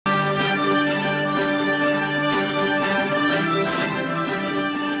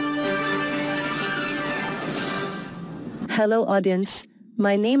Hello audience,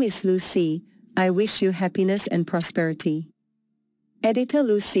 my name is Lucy. I wish you happiness and prosperity. Editor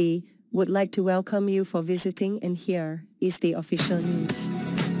Lucy would like to welcome you for visiting, and here is the official news.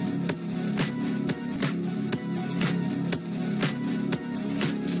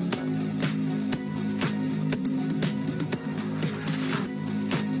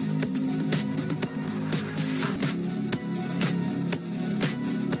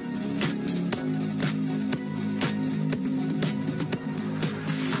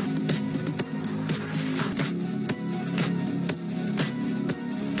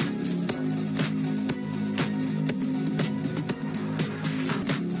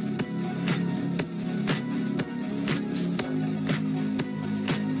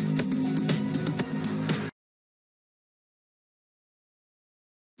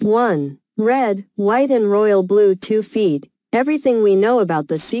 One. Red, White and Royal Blue 2 feet. Everything we know about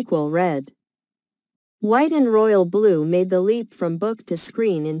the sequel Red, White and Royal Blue made the leap from book to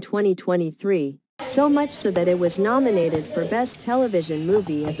screen in 2023, so much so that it was nominated for Best Television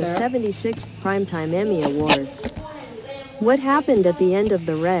Movie at the 76th Primetime Emmy Awards. What happened at the end of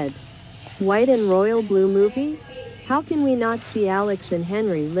the Red, White and Royal Blue movie? How can we not see Alex and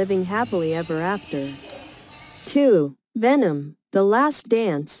Henry living happily ever after? 2. Venom, The Last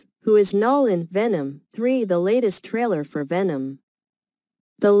Dance, who is Null in Venom 3, the latest trailer for Venom.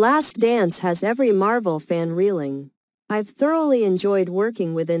 The Last Dance has every Marvel fan reeling. I've thoroughly enjoyed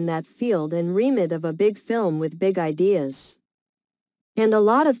working within that field and remit of a big film with big ideas. And a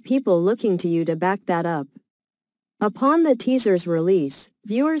lot of people looking to you to back that up. Upon the teaser's release,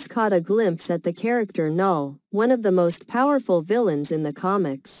 viewers caught a glimpse at the character Null, one of the most powerful villains in the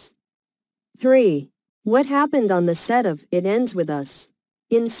comics. 3. What happened on the set of It Ends With Us?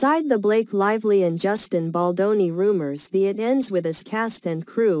 Inside the Blake Lively and Justin Baldoni rumors, the It Ends With Us cast and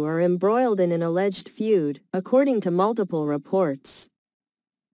crew are embroiled in an alleged feud, according to multiple reports.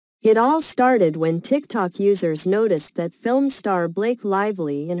 It all started when TikTok users noticed that film star Blake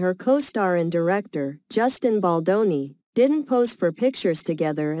Lively and her co-star and director, Justin Baldoni, didn't pose for pictures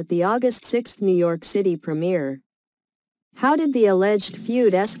together at the August 6 New York City premiere. How did the alleged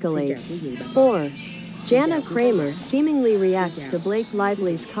feud escalate? 4. Jana Kramer seemingly reacts to Blake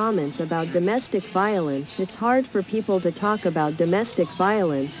Lively's comments about domestic violence. It's hard for people to talk about domestic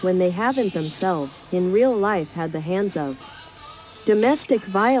violence when they haven't themselves, in real life, had the hands of domestic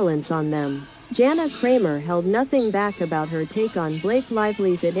violence on them. Jana Kramer held nothing back about her take on Blake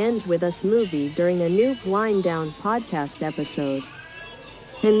Lively's It Ends With Us movie during a new Wind Down podcast episode.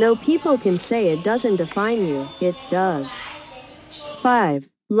 And though people can say it doesn't define you, it does. 5.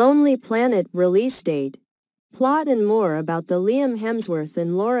 Lonely Planet release date. Plot and more about the Liam Hemsworth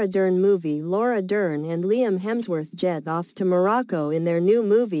and Laura Dern movie. Laura Dern and Liam Hemsworth jet off to Morocco in their new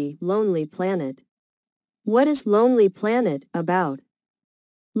movie, Lonely Planet. What is Lonely Planet about?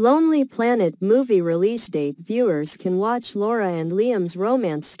 Lonely Planet movie release date. Viewers can watch Laura and Liam's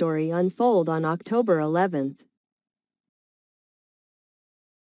romance story unfold on October 11th.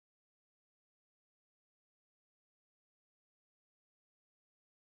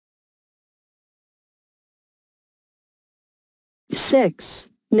 Six.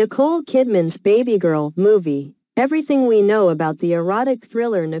 Nicole Kidman's Baby Girl movie. Everything we know about the erotic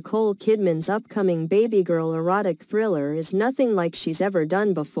thriller Nicole Kidman's upcoming Baby Girl erotic thriller is nothing like she's ever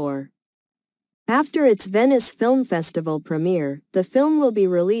done before. After its Venice Film Festival premiere, the film will be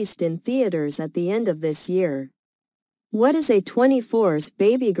released in theaters at the end of this year. What is A24's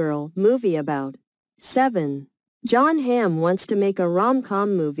Baby Girl movie about? 7. Jon Hamm wants to make a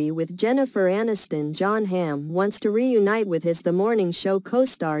rom-com movie with Jennifer Aniston. Jon Hamm wants to reunite with his The Morning Show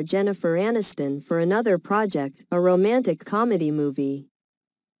co-star Jennifer Aniston for another project, a romantic comedy movie.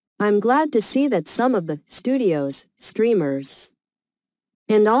 I'm glad to see that some of the studios, streamers,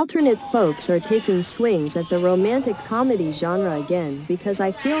 and alternate folks are taking swings at the romantic comedy genre again, because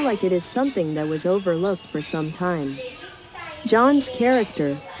I feel like it is something that was overlooked for some time. Jon's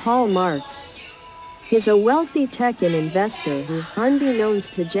character, Paul Marks, is a wealthy tech and investor who,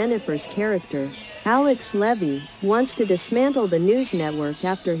 unbeknownst to Jennifer's character, Alex Levy, wants to dismantle the news network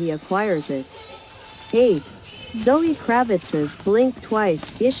after he acquires it. 8. Zoe Kravitz's Blink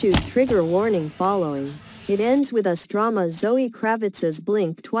Twice issues trigger warning following It Ends With Us drama. Zoe Kravitz's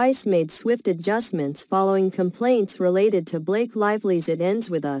Blink Twice made swift adjustments following complaints related to Blake Lively's It Ends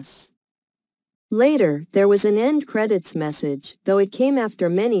With Us. Later, there was an end credits message, though it came after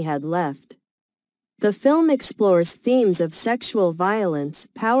many had left. The film explores themes of sexual violence,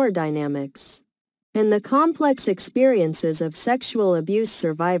 power dynamics, and the complex experiences of sexual abuse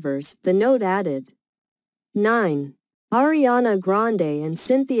survivors, the note added. 9. Ariana Grande and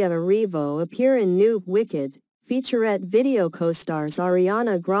Cynthia Erivo appear in new Wicked, featurette video co-stars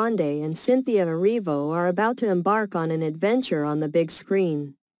Ariana Grande and Cynthia Erivo are about to embark on an adventure on the big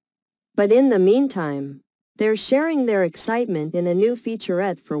screen. But in the meantime, they're sharing their excitement in a new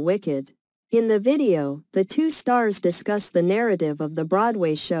featurette for Wicked. In the video, the two stars discuss the narrative of the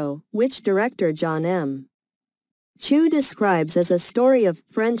Broadway show, which director John M. Chu describes as a story of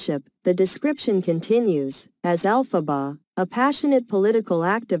friendship. The description continues, as Elphaba, a passionate political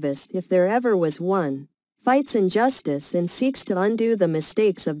activist if there ever was one, fights injustice and seeks to undo the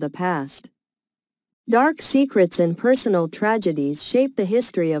mistakes of the past. Dark secrets and personal tragedies shape the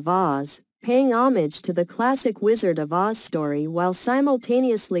history of Oz, paying homage to the classic Wizard of Oz story while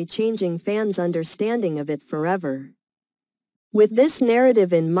simultaneously changing fans' understanding of it forever. With this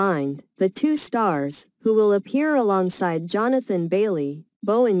narrative in mind, the two stars, who will appear alongside Jonathan Bailey,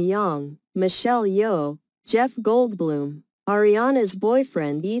 Bowen Yang, Michelle Yeoh, Jeff Goldblum, Ariana's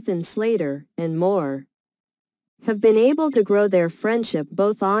boyfriend Ethan Slater, and more, have been able to grow their friendship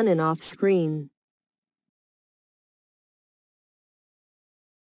both on and off screen.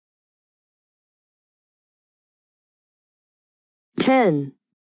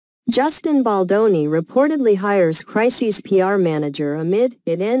 Justin Baldoni reportedly hires Crises PR manager amid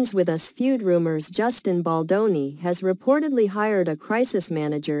It Ends With Us feud rumors. Justin Baldoni has reportedly hired a crisis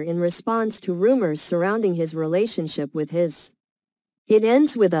manager in response to rumors surrounding his relationship with his It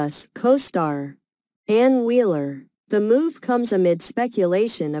Ends With Us co-star, Ann Wheeler. The move comes amid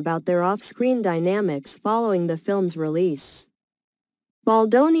speculation about their off-screen dynamics following the film's release.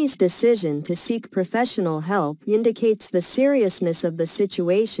 Baldoni's decision to seek professional help indicates the seriousness of the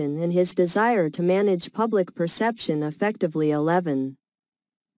situation and his desire to manage public perception effectively. 11.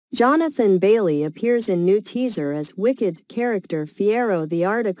 Jonathan Bailey appears in new teaser as Wicked character Fiyero. The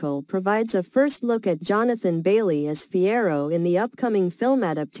article provides a first look at Jonathan Bailey as Fiyero in the upcoming film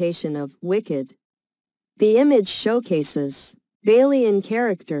adaptation of Wicked. The image showcases Bailey in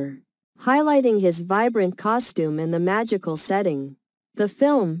character, highlighting his vibrant costume and the magical setting. The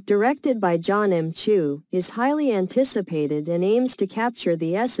film, directed by John M. Chu, is highly anticipated and aims to capture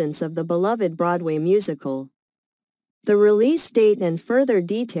the essence of the beloved Broadway musical. The release date and further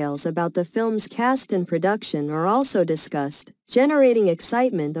details about the film's cast and production are also discussed, generating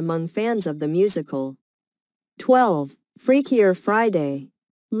excitement among fans of the musical. 12. Freakier Friday.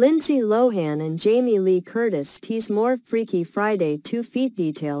 Lindsay Lohan and Jamie Lee Curtis tease more Freaky Friday 2 feat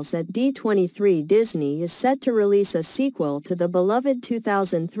details at D23. Disney is set to release a sequel to the beloved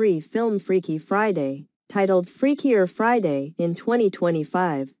 2003 film Freaky Friday, titled Freakier Friday, in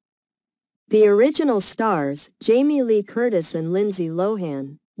 2025. The original stars, Jamie Lee Curtis and Lindsay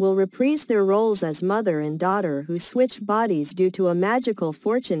Lohan, will reprise their roles as mother and daughter who switch bodies due to a magical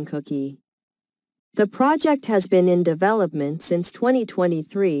fortune cookie. The project has been in development since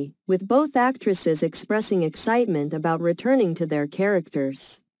 2023, with both actresses expressing excitement about returning to their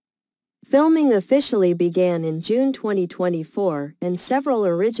characters. Filming officially began in June 2024, and several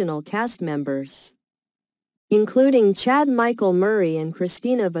original cast members, including Chad Michael Murray and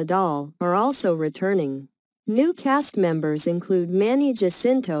Christina Vidal, are also returning. New cast members include Manny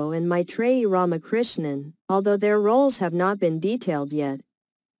Jacinto and Maitreyi Ramakrishnan, although their roles have not been detailed yet.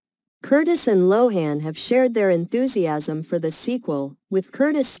 Curtis and Lohan have shared their enthusiasm for the sequel, with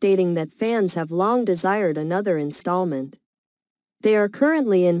Curtis stating that fans have long desired another installment. They are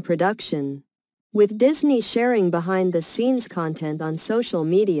currently in production, with Disney sharing behind-the-scenes content on social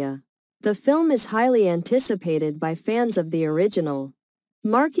media. The film is highly anticipated by fans of the original,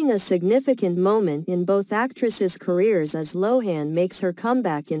 marking a significant moment in both actresses' careers as Lohan makes her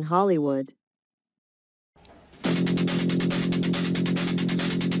comeback in Hollywood.